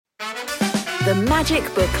The Magic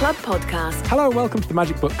Book Club Podcast. Hello, welcome to the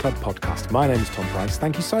Magic Book Club Podcast. My name is Tom Price.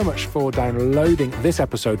 Thank you so much for downloading this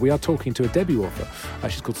episode. We are talking to a debut author.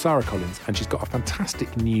 She's called Sara Collins, and she's got a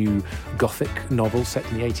fantastic new gothic novel set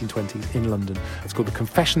in the 1820s in London. It's called The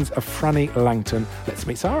Confessions of Frannie Langton. Let's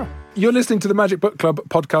meet Sara. You're listening to the Magic Book Club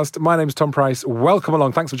Podcast. My name is Tom Price. Welcome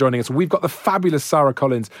along. Thanks for joining us. We've got the fabulous Sara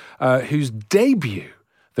Collins, whose debut,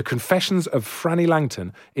 The Confessions of Frannie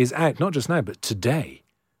Langton, is out not just now, but today.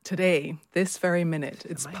 Today, this very minute.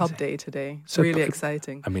 It's Amazing. Pub day today. It's So really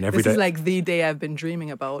exciting. I mean, this is like the day I've been dreaming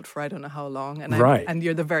about for I don't know how long. And Right. and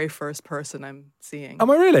you're the very first person I'm seeing. Am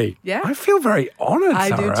I really? Yeah. I feel very honoured, I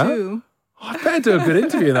Sara. do too. I better do a good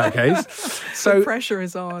interview in that case. So The pressure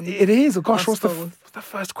is on. it is. Oh, gosh, Us what's both. the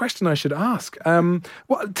first question I should ask?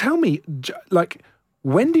 Tell me,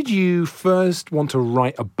 when did you first want to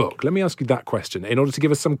write a book? Let me ask you that question in order to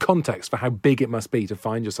give us some context for how big it must be to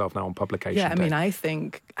find yourself now on publication Yeah, I day. mean, I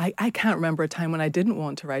think, I can't remember a time when I didn't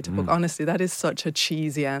want to write a book. Honestly, that is such a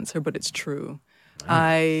cheesy answer, but it's true.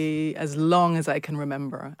 As long as I can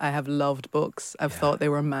remember, I have loved books. I've thought they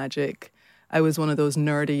were magic. I was one of those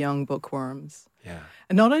nerdy young bookworms. Yeah.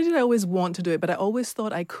 And not only did I always want to do it, but I always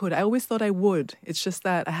thought I could. I always thought I would. It's just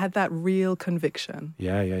that I had that real conviction.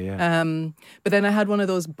 Yeah. But then I had one of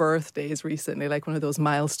those birthdays recently, like one of those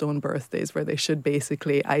milestone birthdays where they should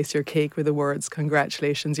basically ice your cake with the words,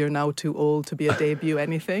 "Congratulations, you're now too old to be a debut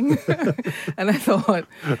anything." And I thought,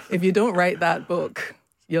 if you don't write that book,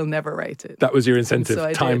 you'll never write it. That was your incentive, So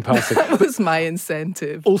I time did. passing. That was my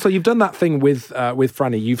incentive. Also, you've done that thing with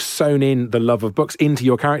Frannie. You've sewn in the love of books into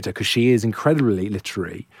your character because she is incredibly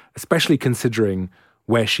literary, especially considering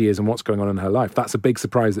where she is and what's going on in her life. That's a big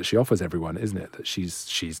surprise that she offers everyone, isn't it? That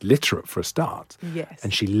she's literate for a start. Yes.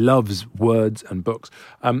 And she loves words and books.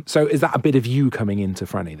 So is that a bit of you coming into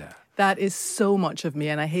Frannie there? That is so much of me,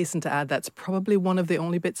 and I hasten to add that's probably one of the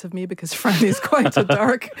only bits of me because Frannie is quite a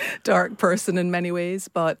dark person in many ways,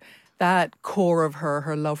 but that core of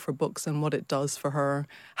her love for books and what it does for her,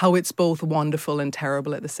 how it's both wonderful and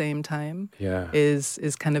terrible at the same time, is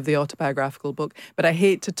kind of the autobiographical book. But I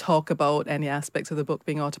hate to talk about any aspects of the book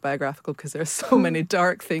being autobiographical because there are so many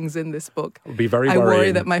dark things in this book. It would be very I worry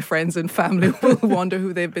worrying. that my friends and family will wonder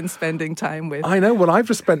who they've been spending time with. I know. Well, I've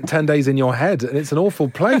just spent 10 days in your head and it's an awful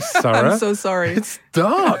place, Sara. I'm so sorry. It's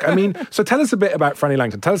dark. I mean, so tell us a bit about Frannie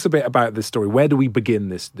Langton. Tell us a bit about this story. Where do we begin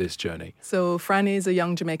this journey? So Frannie is a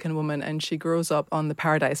young Jamaican woman and she grows up on the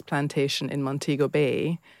Paradise Plantation in Montego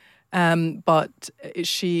Bay. But when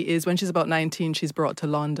she's about 19, she's brought to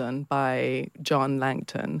London by John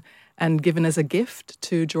Langton and given as a gift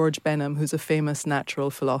to George Benham, who's a famous natural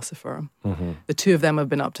philosopher. Mm-hmm. The two of them have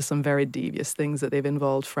been up to some very devious things that they've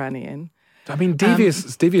involved Frannie in. I mean,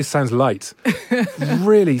 devious sounds light.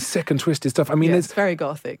 Really sick and twisted stuff. I mean, it's very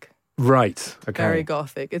gothic. Right. Okay. Very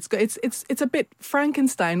gothic. It's a bit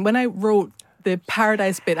Frankenstein. When I wrote the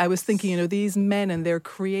Paradise bit, I was thinking, these men and their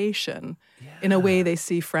creation, in a way they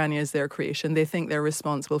see Frannie as their creation. They think they're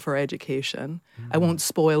responsible for education. I won't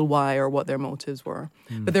spoil why or what their motives were.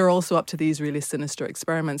 But they're also up to these really sinister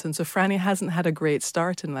experiments. And so Frannie hasn't had a great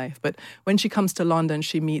start in life. But when she comes to London,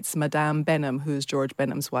 she meets Madame Benham, who's George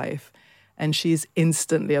Benham's wife. And she's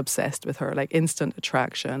instantly obsessed with her, like instant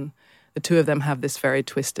attraction. The two of them have this very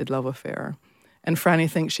twisted love affair. And Frannie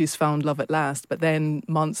thinks she's found love at last. But then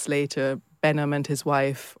months later, Benham and his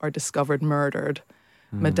wife are discovered murdered.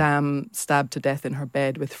 Madame stabbed to death in her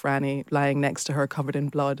bed with Frannie lying next to her covered in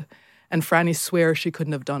blood. And Frannie swears she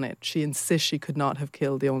couldn't have done it. She insists she could not have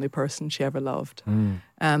killed the only person she ever loved.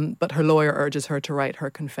 But her lawyer urges her to write her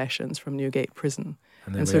confessions from Newgate Prison.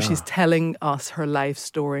 And so she's telling us her life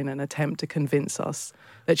story in an attempt to convince us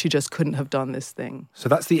that she just couldn't have done this thing. So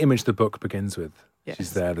that's the image the book begins with. Yes.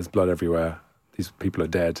 She's there, there's blood everywhere, these people are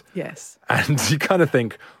dead. Yes. And you kind of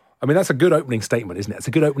think, I mean, that's a good opening statement, isn't it? It's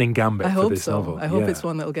a good opening gambit for this novel. I hope it's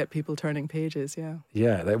one that'll get people turning pages, yeah.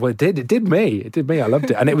 Yeah, well, it did. It did me. It did me. I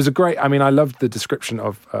loved it. And it was I loved the description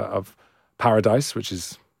of Paradise, which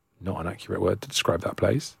is not an accurate word to describe that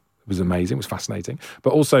place. It was amazing. It was fascinating.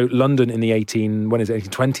 But also London in the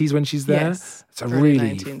 1820s when she's there. Yes, it's a early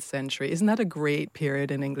really 19th century. Isn't that a great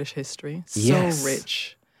period in English history? So Yes.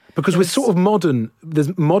 rich. Because we're sort of modern.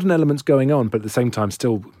 There's modern elements going on, but at the same time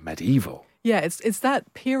still medieval. Yeah, it's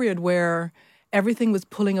that period where everything was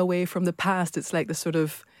pulling away from the past. It's like the sort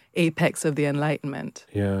of apex of the Enlightenment.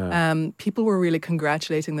 Yeah. People were really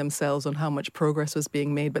congratulating themselves on how much progress was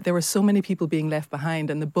being made, but there were so many people being left behind,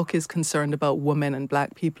 and the book is concerned about women and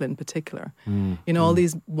black people in particular. All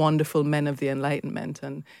these wonderful men of the Enlightenment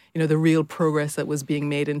and, the real progress that was being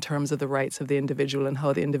made in terms of the rights of the individual and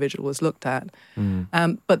how the individual was looked at.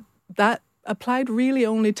 But that applied really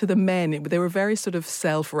only to the men. They were very sort of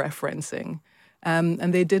self-referencing.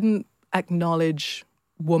 And they didn't acknowledge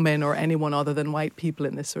women or anyone other than white people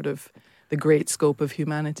in this sort of the great scope of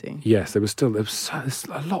humanity. Yes, there's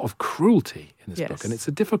a lot of cruelty in this book, and it's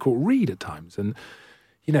a difficult read at times. And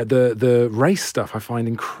the race stuff I find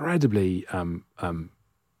incredibly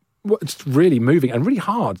it's really moving and really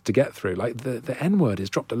hard to get through. Like the N word is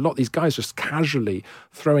dropped a lot. These guys just casually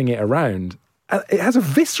throwing it around. It has a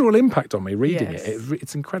visceral impact on me reading it.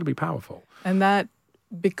 It's incredibly powerful. And that,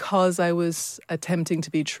 because I was attempting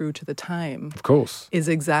to be true to the time, of course, is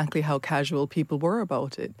exactly how casual people were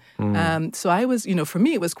about it. So I was, for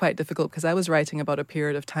me, it was quite difficult because I was writing about a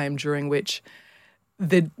period of time during which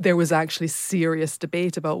there was actually serious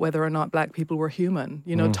debate about whether or not black people were human.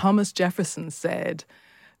 Thomas Jefferson said,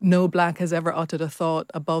 "No black has ever uttered a thought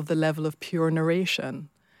above the level of pure narration."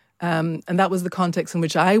 And that was the context in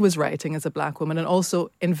which I was writing as a black woman, and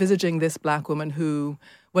also envisaging this black woman who,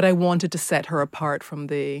 what I wanted to set her apart from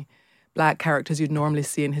the black characters you'd normally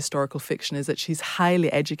see in historical fiction is that she's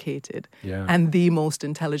highly educated and the most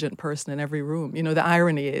intelligent person in every room. The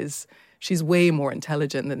irony is she's way more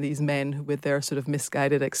intelligent than these men with their sort of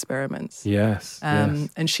misguided experiments. Yes.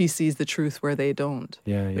 And she sees the truth where they don't.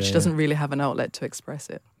 But she doesn't really have an outlet to express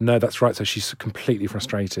it. No, that's right. So she's completely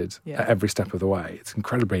frustrated at every step of the way. It's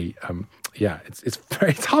incredibly,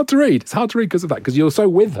 it's hard to read. It's hard to read because of that, because you're so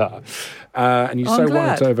with her and you so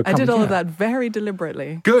wanted to overcome. I did all of that very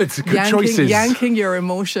deliberately. Good choices. Yanking your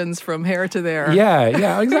emotions from here to there.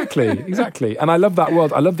 Yeah, exactly. And I love that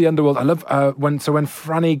world. I love the underworld. I love when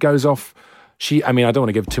Frannie goes off. I don't want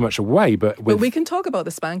to give too much away, but we can talk about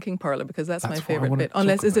the spanking parlour because that's my favourite bit.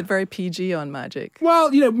 Unless, is it very PG on Magic?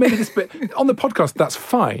 Well, maybe this bit on the podcast, that's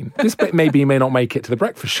fine. This bit may not make it to the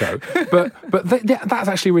breakfast show, but that's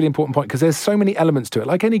actually a really important point because there's so many elements to it.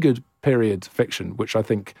 Like any good period fiction, which I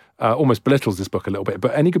think almost belittles this book a little bit,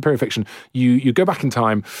 but any good period fiction, you go back in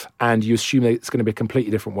time and you assume that it's going to be a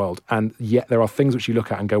completely different world, and yet there are things which you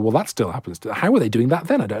look at and go, well, that still happens. How were they doing that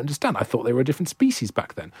then? I don't understand. I thought they were a different species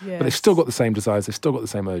back then. But they've still got the same desires, they've still got the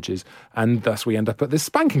same urges, and thus we end up at this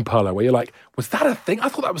spanking parlour where you're like, was that a thing? I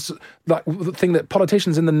thought that was like the thing that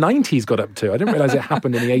politicians in the 90s got up to. I didn't realise it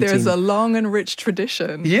happened in the 1800s. There's a long and rich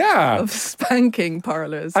tradition of spanking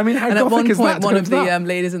parlours. I mean, how and at one point, one of the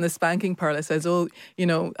ladies in the spanking parlour says,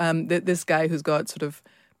 this guy who's got sort of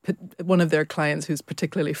one of their clients who's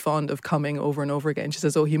particularly fond of coming over and over again. She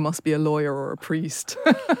says, he must be a lawyer or a priest.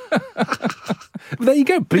 There you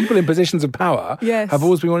go. People in positions of power have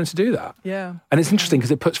always been wanting to do that. Yeah. And it's interesting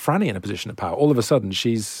because it puts Frannie in a position of power. All of a sudden,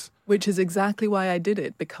 Which is exactly why I did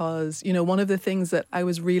it, because, one of the things that I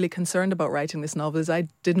was really concerned about writing this novel is I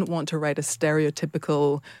didn't want to write a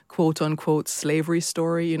stereotypical, quote-unquote, slavery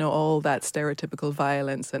story, all that stereotypical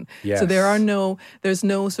violence. And so there's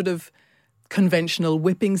no sort of conventional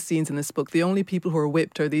whipping scenes in this book. The only people who are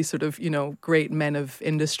whipped are these sort of, great men of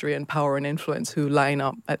industry and power and influence who line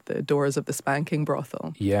up at the doors of the spanking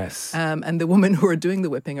brothel. Yes. And the women who are doing the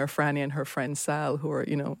whipping are Frannie and her friend Sal, who are,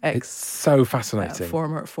 It's so fascinating.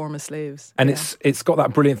 Former slaves. And it's got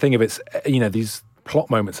that brilliant thing of these plot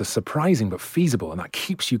moments are surprising but feasible, and that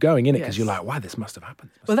keeps you going in it because you're like, wow, this must have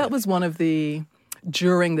happened. That was one of the...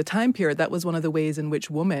 During the time period, that was one of the ways in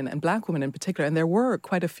which women, and black women in particular, and there were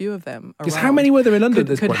quite a few of them around. Because how many were there in London at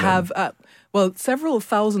this point? Could have, several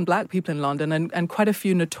thousand black people in London and quite a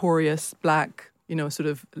few notorious black, sort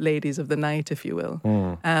of ladies of the night, if you will,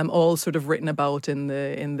 all sort of written about in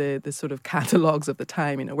the sort of catalogues of the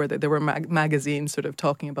time, where there were magazines sort of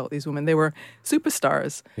talking about these women. They were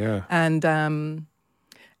superstars. Yeah. And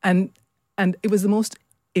it was the most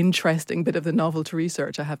interesting bit of the novel to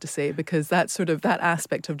research, I have to say, because that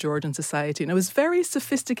aspect of Georgian society, and it was very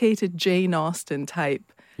sophisticated Jane Austen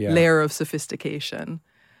type layer of sophistication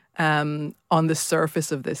on the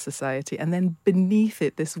surface of this society, and then beneath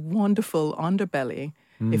it this wonderful underbelly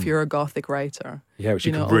if you're a gothic writer. Yeah, which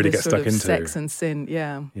you can really get stuck into. Sex and sin,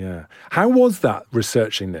 Yeah. How was that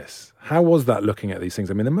researching this? How was that looking at these things?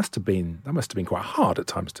 I mean, that must have been quite hard at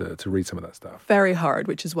times to read some of that stuff. Very hard,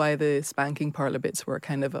 which is why the spanking parlour bits were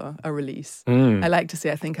kind of a release. I like to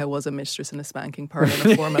say I think I was a mistress in a spanking parlour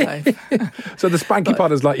in a former life. So the spanking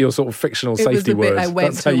parlour is like your sort of fictional safety word. It was the bit I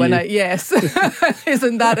went to when yes.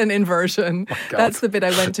 Isn't that an inversion? Oh, that's the bit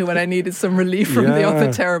I went to when I needed some relief from the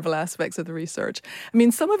other terrible aspects of the research. I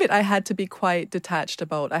mean, some of it I had to be quite detached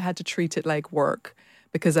about. I had to treat it like work,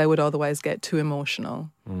 because I would otherwise get too emotional.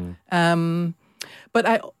 But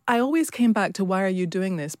I always came back to, why are you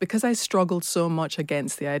doing this? Because I struggled so much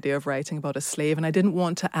against the idea of writing about a slave, and I didn't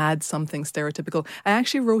want to add something stereotypical. I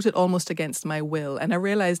actually wrote it almost against my will, and I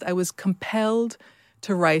realised I was compelled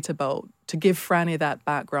to write about, to give Frannie that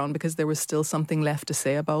background, because there was still something left to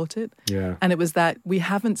say about it. Yeah. And it was that we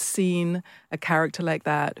haven't seen a character like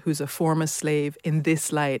that who's a former slave in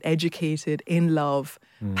this light, educated, in love,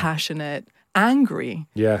 passionate, angry.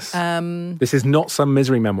 Yes. This is not some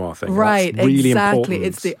misery memoir thing. Right, That's really exactly. important.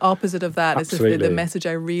 It's the opposite of that. Absolutely. It's the message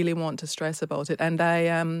I really want to stress about it. And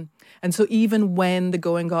and so even when the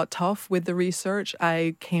going got tough with the research,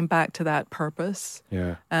 I came back to that purpose.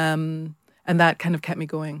 Yeah. And that kind of kept me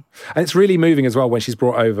going. And it's really moving as well when she's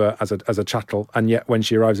brought over as a chattel, and yet when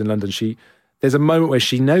she arrives in London, there's a moment where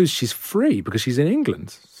she knows she's free because she's in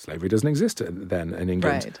England. Slavery doesn't exist then in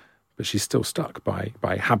England. Right. But she's still stuck by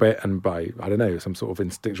habit and by, I don't know, some sort of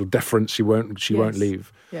instinctual deference. She won't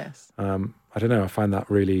leave. Yes. I don't know. I find that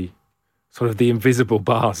really sort of the invisible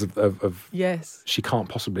bars of yes. She can't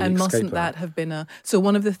possibly and escape mustn't that have been so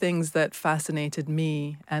one of the things that fascinated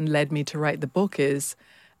me and led me to write the book is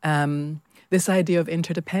this idea of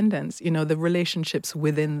interdependence, the relationships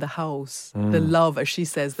within the house, the love, as she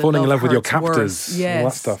says, the falling in love with your hurts captors, worse. Yes. all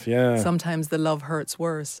that stuff, yeah. Sometimes the love hurts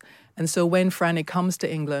worse. And so when Frannie comes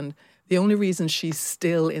to England, the only reason she's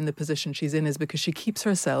still in the position she's in is because she keeps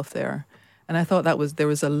herself there. And I thought there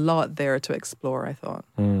was a lot there to explore, I thought.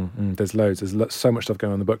 There's loads. There's so much stuff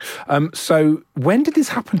going on in the book. So when did this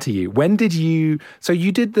happen to you? So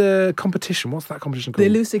you did the competition. What's that competition called? The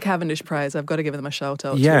Lucy Cavendish Prize. I've got to give them a shout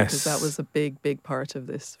out. Yes. Because that was a big, big part of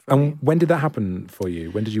this for me. When did that happen for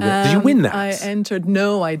you? When did you win? Did you win that? I entered.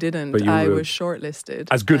 No, I didn't. But I was shortlisted.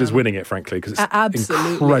 As good as winning it, frankly, because it's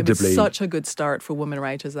absolutely. incredibly... It was such a good start for women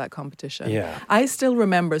writers, that competition. Yeah. I still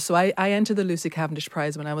remember, so I entered the Lucy Cavendish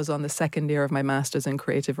Prize when I was on the second year of my Master's in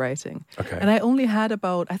Creative Writing. Okay. And I only had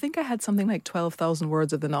I think I had something like 12,000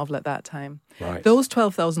 words of the novel at that time. Right. Those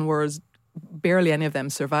 12,000 words, barely any of them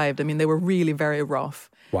survived. I mean, they were really very rough.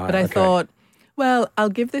 Wow, but I okay. thought, well, I'll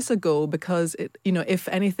give this a go because if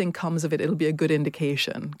anything comes of it, it'll be a good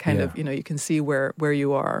indication. You can see where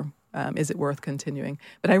you are. Is it worth continuing?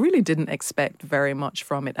 But I really didn't expect very much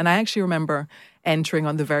from it. And I actually remember entering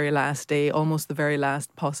on the very last day, almost the very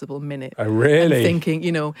last possible minute. Oh, really? And thinking,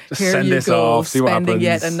 Just here send you this go, off, see what spending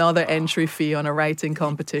happens. yet another entry fee on a writing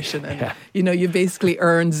competition. And, you basically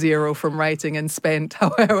earned zero from writing and spent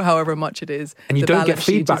however much it is. And you don't get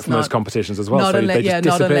feedback from those competitions as well. Not so unless, they just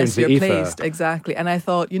not disappear unless into you're the ether. placed. Exactly. And I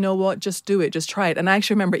thought, you know what, just do it, just try it. And I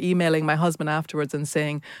actually remember emailing my husband afterwards and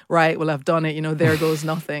saying, right, well, I've done it, there goes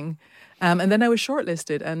nothing. And then I was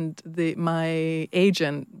shortlisted, and my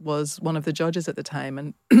agent was one of the judges at the time,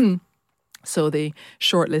 and so the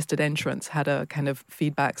shortlisted entrants had a kind of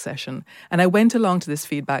feedback session, and I went along to this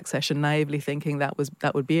feedback session naively thinking that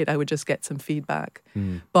would be it. I would just get some feedback,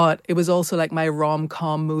 but it was also like my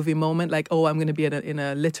rom-com movie moment, like, oh, I'm going to be in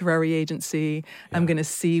a literary agency. Yeah. I'm going to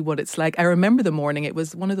see what it's like. I remember the morning. It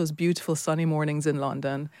was one of those beautiful sunny mornings in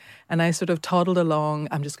London. And I sort of toddled along.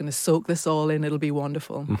 I'm just going to soak this all in. It'll be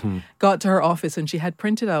wonderful. Mm-hmm. Got to her office and she had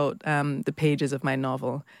printed out the pages of my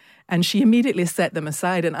novel. And she immediately set them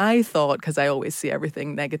aside. And I thought, because I always see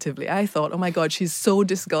everything negatively, I thought, oh my God, she's so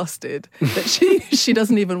disgusted that she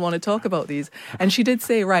doesn't even want to talk about these. And she did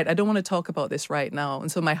say, right, I don't want to talk about this right now. And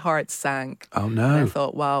so my heart sank. Oh no. And I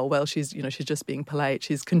thought, wow, well, she's just being polite.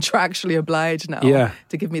 She's contractually obliged now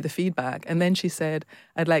to give me the feedback. And then she said,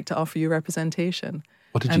 I'd like to offer you representation.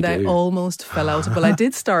 What did you do? And I almost fell out. Well, I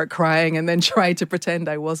did start crying and then tried to pretend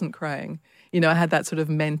I wasn't crying. I had that sort of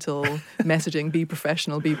mental messaging, be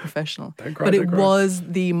professional, be professional. Don't cry, but don't it cry. was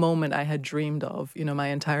the moment I had dreamed of, my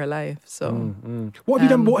entire life. So What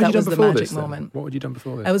have you done? What had you done before magic this? Moment. What had you done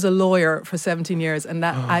before this? I was a lawyer for 17 years, and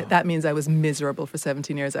that means I was miserable for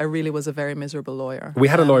 17 years. I really was a very miserable lawyer. We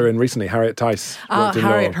had a lawyer in recently, Harriet Tice.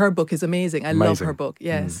 Harriet, her book is amazing. I love her book,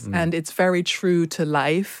 yes. And it's very true to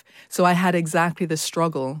life. So I had exactly the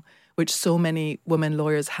struggle which so many women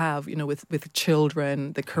lawyers have, with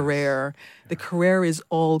children, the career. The career is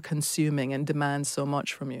all-consuming and demands so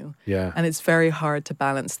much from you. Yeah. And it's very hard to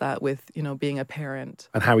balance that with, being a parent.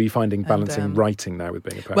 And how are you finding balancing writing now with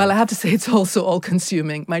being a parent? Well, I have to say it's also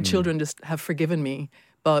all-consuming. My children just have forgiven me.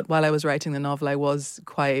 But while I was writing the novel, I was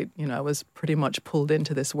quite, I was pretty much pulled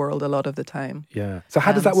into this world a lot of the time. Yeah. So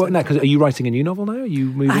how does that work now? Because are you writing a new novel now? Are you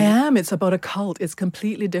moving? I am. It's about a cult. It's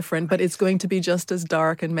completely different, but it's going to be just as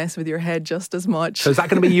dark and mess with your head just as much. So is that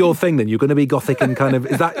going to be your thing then? You're going to be gothic and kind of,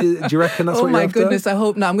 do you reckon that's what you're after? Oh my goodness, I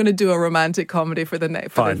hope not. I'm going to do a romantic comedy for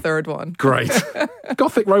the third one. Great.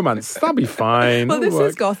 Gothic romance. That'll be fine. Well, this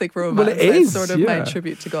is gothic romance. Well, it is. It's sort of my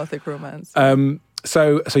tribute to gothic romance.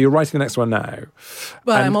 So you're writing the next one now.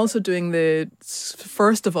 Well, I'm also doing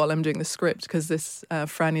first of all, I'm doing the script because this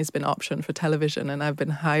Frannie has been optioned for television and I've been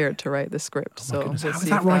hired to write the script. Oh my goodness. We'll How is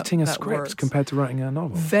that writing a script compared to writing a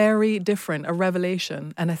novel? Very different, a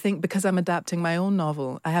revelation. And I think because I'm adapting my own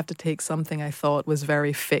novel, I have to take something I thought was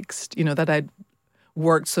very fixed, that I'd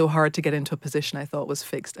worked so hard to get into a position I thought was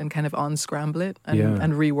fixed and kind of unscramble it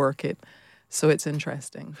and rework it. So it's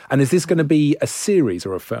interesting. And is this going to be a series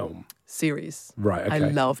or a film? Series. Right, okay. I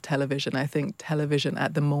love television. I think television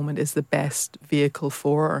at the moment is the best vehicle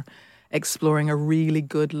for exploring a really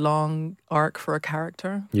good long arc for a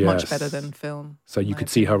character. Yes. Much better than film. So you could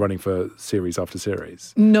see her running for series after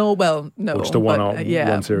series? No. Or just a one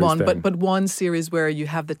series thing? But one series where you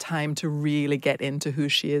have the time to really get into who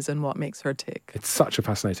she is and what makes her tick. It's such a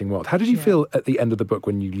fascinating world. How did you feel at the end of the book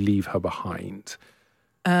when you leave her behind?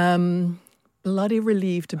 Bloody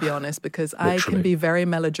relieved, to be honest, because I can be very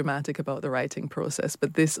melodramatic about the writing process,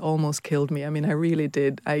 but this almost killed me. I mean, I really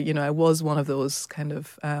did. I was one of those kind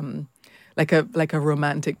of like a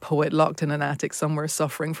romantic poet locked in an attic somewhere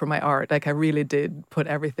suffering for my art. Like I really did put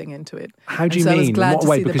everything into it. How do you mean? I was glad in what to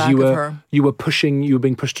way? see Because the back of her. you were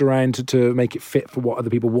being pushed around to make it fit for what other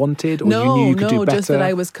people wanted, or you knew you could do better? Just that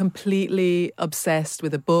I was completely obsessed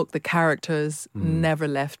with the book. The characters never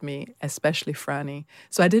left me, especially Frannie.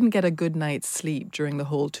 So I didn't get a good night's sleep during the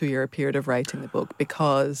whole 2-year period of writing the book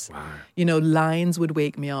because, lines would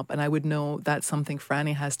wake me up and I would know that's something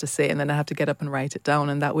Frannie has to say, and then I have to get up and write it down,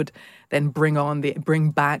 and that would then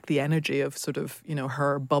bring back the energy of sort of,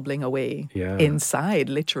 her bubbling away inside,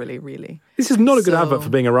 literally, really. This is not a good advert for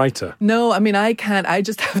being a writer. No, I mean, I can't. I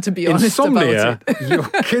just have to be honest about it. Your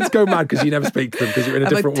kids go mad because you never speak to them because you're in a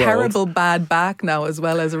different world. I have a terrible bad back now as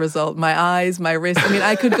well as a result. My eyes, my wrist. I mean,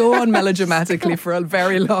 I could go on melodramatically for a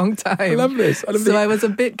very long time. I love this. I was a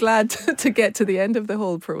bit glad to get to the end of the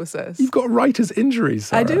whole process. You've got writer's injuries,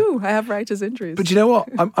 Sarah. I do. I have writer's injuries. But you know what?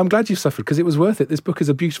 I'm glad you suffered because it was worth it. This book is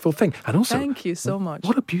a beautiful thing. And also, thank you so much.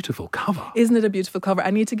 What a beautiful cover. Isn't it a beautiful cover? I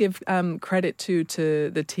need to give credit to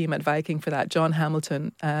the team at Viking for that. John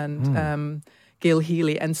Hamilton and Gail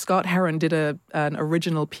Healy and Scott Heron did an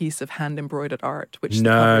original piece of hand-embroidered art, which the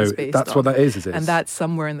cover is based that's on. what that is it? And that's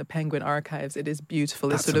somewhere in the Penguin archives. It is beautiful.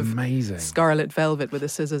 That's it's sort of amazing. Scarlet velvet with the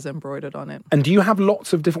scissors embroidered on it. And do you have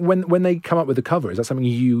lots of different... When they come up with the cover, is that something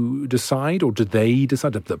you decide, or do they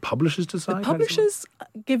decide? Do the publishers decide? The publishers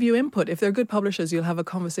give you input. If they're good publishers, you'll have a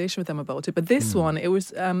conversation with them about it. But this one, it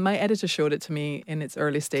was... my editor showed it to me in its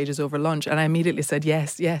early stages over lunch, and I immediately said,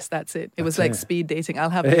 yes, that's it. It was like speed dating. I'll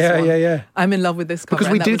have this one. Yeah. I'm in love with this cover.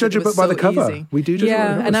 Because we do judge a book by the cover. Easy. We do judge it by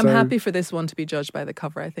the cover. And I'm happy for this one to be judged by the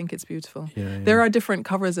cover. I think it's beautiful. There are different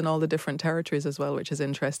covers in all the different territories as well, which is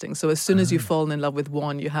interesting. So as soon as you've fallen in love with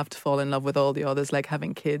one, you have to fall in love with all the others, like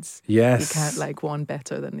having kids. Yes. You can't like one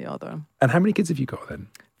better than the other. And how many kids have you got then?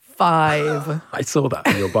 5. I saw that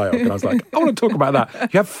in your bio and I was like, I want to talk about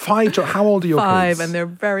that. You have 5 children. How old are your 5, kids? and they're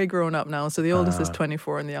very grown up now. So the oldest is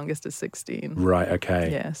 24 and the youngest is 16. Right, okay.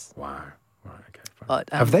 Yes. Wow. Right, okay. Fine. But,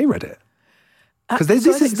 have they read it?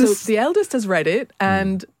 Because the eldest has read it,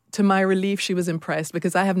 and to my relief, she was impressed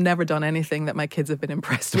because I have never done anything that my kids have been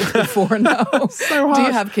impressed with before now. So hard. Do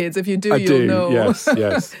you have kids? If you do, I you'll do. know.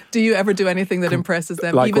 Yes. Do you ever do anything that impresses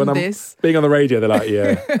them? Like even when this? I'm being on the radio, they're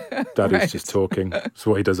like, Daddy's just talking. It's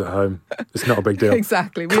what he does at home. It's not a big deal.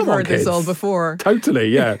 Exactly. We've heard this all before. Totally,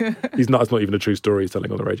 yeah. It's not even a true story he's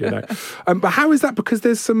telling on the radio now. But how is that? Because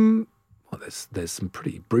there's some... there's some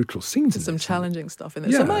pretty brutal scenes in some this, challenging stuff in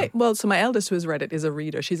there. Yeah. So my eldest who has read it is a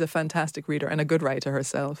reader. She's a fantastic reader and a good writer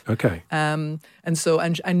herself. Okay. And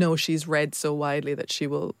I know she's read so widely that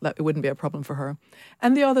it wouldn't be a problem for her.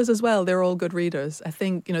 And the others as well, they're all good readers. I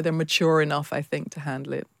think, they're mature enough, I think, to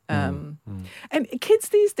handle it. And kids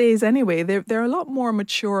these days anyway, they're a lot more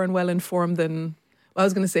mature and well informed than... Well, I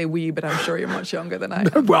was going to say we, but I'm sure you're much younger than I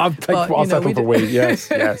am. Well, I'll settle for we. Yes.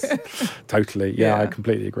 Totally. Yeah, I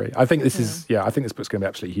completely agree. I think this I think this book's going to be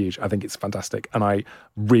absolutely huge. I think it's fantastic. And I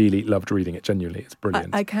really loved reading it, genuinely. It's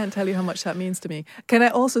brilliant. I can't tell you how much that means to me. Can I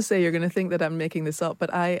also say, you're going to think that I'm making this up, but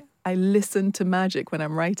I listen to magic when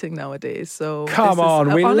I'm writing nowadays. So come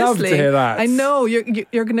on, we love to hear that. I know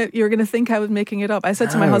you're gonna think I was making it up. I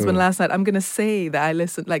said to my husband last night, I'm gonna say that I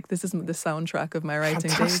listen. Like, this isn't the soundtrack of my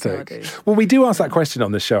writing days nowadays. Well, we do ask that question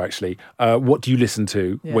on this show actually. What do you listen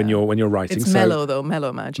to when you're writing? It's mellow though,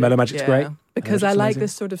 Mellow Magic. Mellow Magic's great. Because I like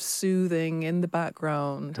this sort of soothing in the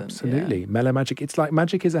background. Absolutely. Mellow Magic. It's like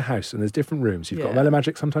magic is a house and there's different rooms. You've got Mellow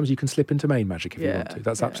Magic. Sometimes you can slip into main magic if you want to.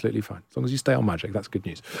 That's absolutely fine. As long as you stay on magic, that's good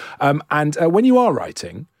news. And when you are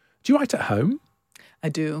writing, do you write at home? I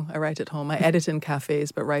do. I write at home. I edit in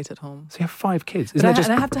cafes, but write at home. So you have 5 kids. And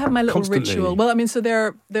I have to have my little constantly ritual. Well, I mean, so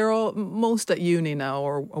they're all most at uni now,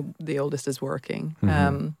 or the oldest is working.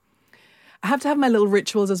 I have to have my little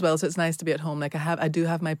rituals as well, so it's nice to be at home. Like I do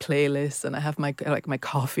have my playlists, and I have my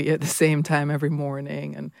coffee at the same time every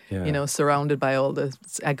morning, and surrounded by all the.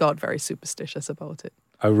 I got very superstitious about it.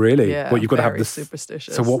 Oh, really? Yeah, well, you've got to have this.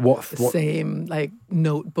 Superstitious. So what? The same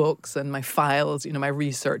notebooks and my files. My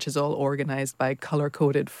research is all organized by color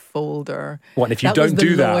coded folder. What? And if you don't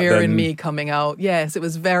do that, that was the lawyer then... in me coming out. Yes, it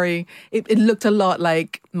was very. It looked a lot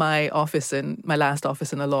like my last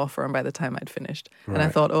office in a law firm by the time I'd finished, and I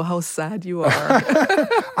thought, oh, how sad you are.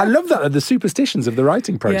 I love that, the superstitions of the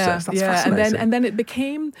writing process. That's fascinating. And then it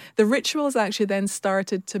became the rituals. Actually, then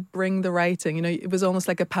started to bring the writing. It was almost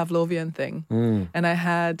like a Pavlovian thing, and I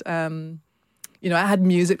had I had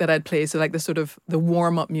music that I'd play. So like the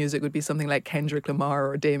warm-up music would be something like Kendrick Lamar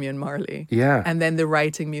or Damian Marley. Yeah. And then the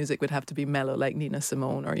writing music would have to be mellow, like Nina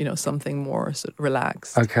Simone, or, something more sort of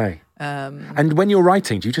relaxed. Okay. And when you're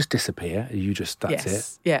writing, do you just disappear? That's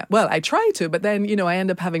it? Yeah. Well, I try to, but then, I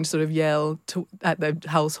end up having to sort of yell at the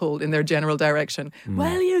household in their general direction.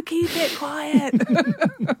 Will you keep it quiet?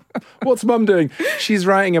 What's Mum doing? She's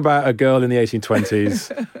writing about a girl in the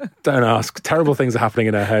 1820s. Don't ask. Terrible things are happening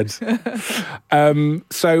in her head.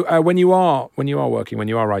 So when you are working, when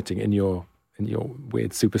you are writing in your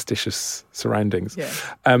weird superstitious surroundings,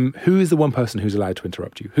 who is the one person who's allowed to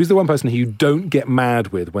interrupt you? Who's the one person who you don't get mad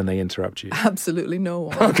with when they interrupt you? Absolutely no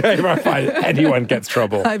one. Okay, right, fine. Anyone gets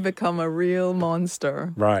trouble. I become a real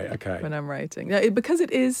monster. Right, okay. When I'm writing. Because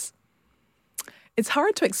it's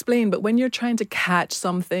hard to explain, but when you're trying to catch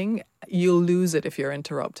something, you'll lose it if you're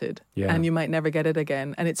interrupted. Yeah. And you might never get it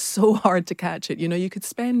again. And it's so hard to catch it. You could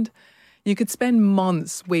spend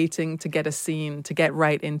months waiting to get a scene, to get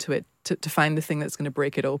right into it, to find the thing that's going to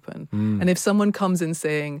break it open. And if someone comes in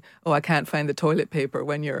saying, "Oh, I can't find the toilet paper,"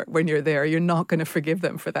 when you're there, you're not going to forgive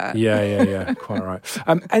them for that. Yeah, quite right.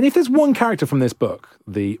 And if there's one character from this book,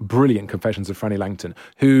 the brilliant Confessions of Frannie Langton,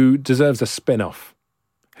 who deserves a spin-off,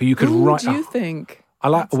 who you could write... Who do you think? I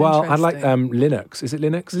like Linux. Is it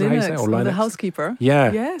Linux? Linux, or Linux? The housekeeper.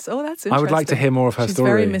 Yeah. Yes. Oh, that's interesting. I would like to hear more of her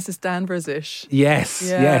story. She's very Mrs. Danvers-ish. Yes,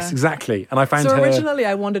 exactly. And I found her... So originally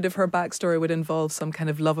I wondered if her backstory would involve some kind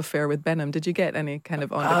of love affair with Benham. Did you get any kind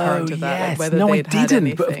of undercurrent of that? Yes. Like whether I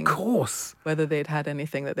didn't, but of course. Whether they'd had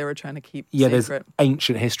anything that they were trying to keep secret. There's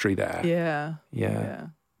ancient history there. Yeah.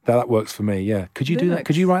 That works for me, yeah. Could you do that?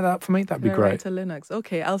 Could you write that up for me? That'd be great. To Linux.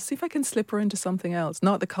 Okay, I'll see if I can slip her into something else.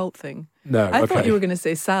 Not the cult thing. No, I thought you were going to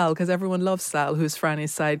say Sal, because everyone loves Sal, who's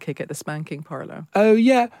Franny's sidekick at the spanking parlour. Oh,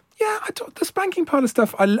 yeah. Yeah, the spanking parlour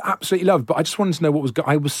stuff I absolutely loved, but I just wanted to know what was...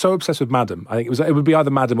 I was so obsessed with Madam. I think it would be either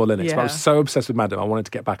Madam or Linux, but I was so obsessed with Madam, I wanted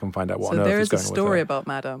to get back and find out what on earth was going on with her. So there's a story about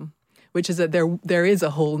Madam, which is that there is a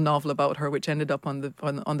whole novel about her, which ended up on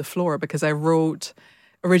the floor, because I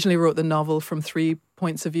originally wrote the novel from 3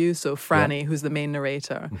 points of view. So Franny, who's the main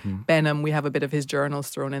narrator, Benham, we have a bit of his journals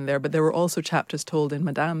thrown in there, but there were also chapters told in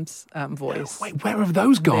Madame's voice. Wait, where have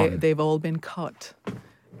those gone? They've all been cut.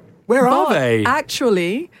 Where are they?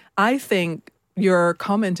 Actually, I think your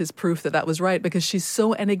comment is proof that was right, because she's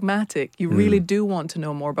so enigmatic. You really do want to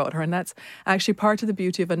know more about her, and that's actually part of the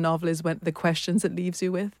beauty of a novel, is when the questions it leaves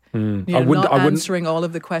you with. You're not answering all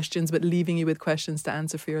of the questions, but leaving you with questions to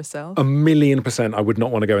answer for yourself. 1,000,000%. I would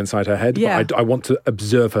not want to go inside her head, but I want to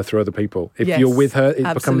observe her through other people. If you're with her,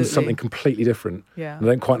 it becomes something completely different. Yeah. I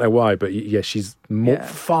don't quite know why, but she's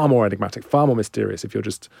far more enigmatic, far more mysterious if you're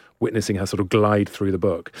just witnessing her sort of glide through the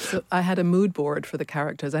book. So I had a mood board for the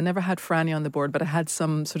characters. I never had Franny on the board, but I had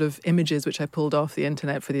some sort of images which I pulled off the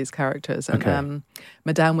internet for these characters. And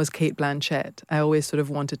Madame was Kate Blanchett. I always sort of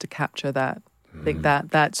wanted to capture that. I think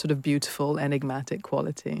that sort of beautiful, enigmatic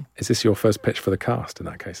quality. Is this your first pitch for the cast in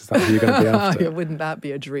that case? Is that who you're going to be after? Wouldn't that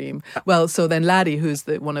be a dream? Well, so then Laddie, who's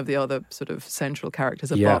one of the other sort of central characters,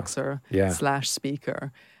 a boxer /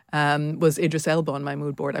 speaker, was Idris Elba on my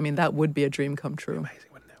mood board. I mean, that would be a dream come true.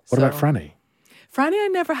 Amazing, wouldn't it? What about Franny? Franny, I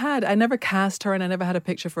never had. I never cast her, and I never had a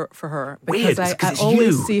picture for her. Weird, because I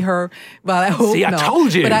always see her. Well, I hope not. I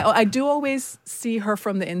told you. But I do always see her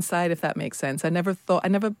from the inside, if that makes sense. I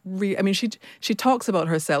mean, she talks about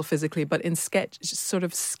herself physically, but in sort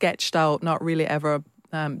of sketched out, not really ever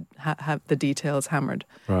have the details hammered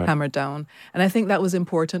down. And I think that was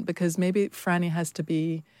important, because maybe Franny has to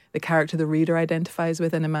be the character the reader identifies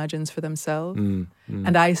with and imagines for themselves.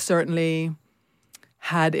 And I certainly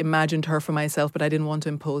had imagined her for myself, but I didn't want to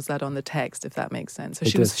impose that on the text, if that makes sense. So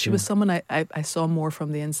she was someone I saw more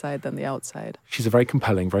from the inside than the outside. She's a very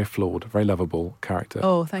compelling, very flawed, very lovable character.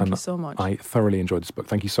 Oh, thank you so much. I thoroughly enjoyed this book.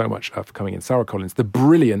 Thank you so much for coming in. Sara Collins, The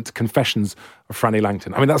Brilliant Confessions of Frannie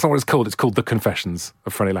Langton. I mean, that's not what it's called. It's called The Confessions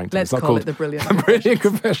of Frannie Langton. Let's it's not call called it The Brilliant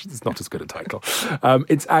Confessions. It's not as good a title.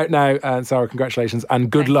 It's out now, and Sara, congratulations and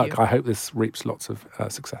good luck. I hope this reaps lots of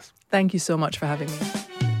success. Thank you so much for having me.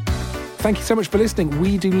 Thank you so much for listening.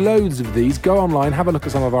 We do loads of these. Go online, have a look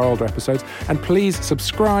at some of our older episodes, and please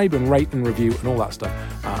subscribe and rate and review and all that stuff.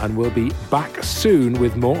 And we'll be back soon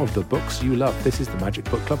with more of the books you love. This is the Magic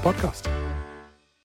Book Club podcast.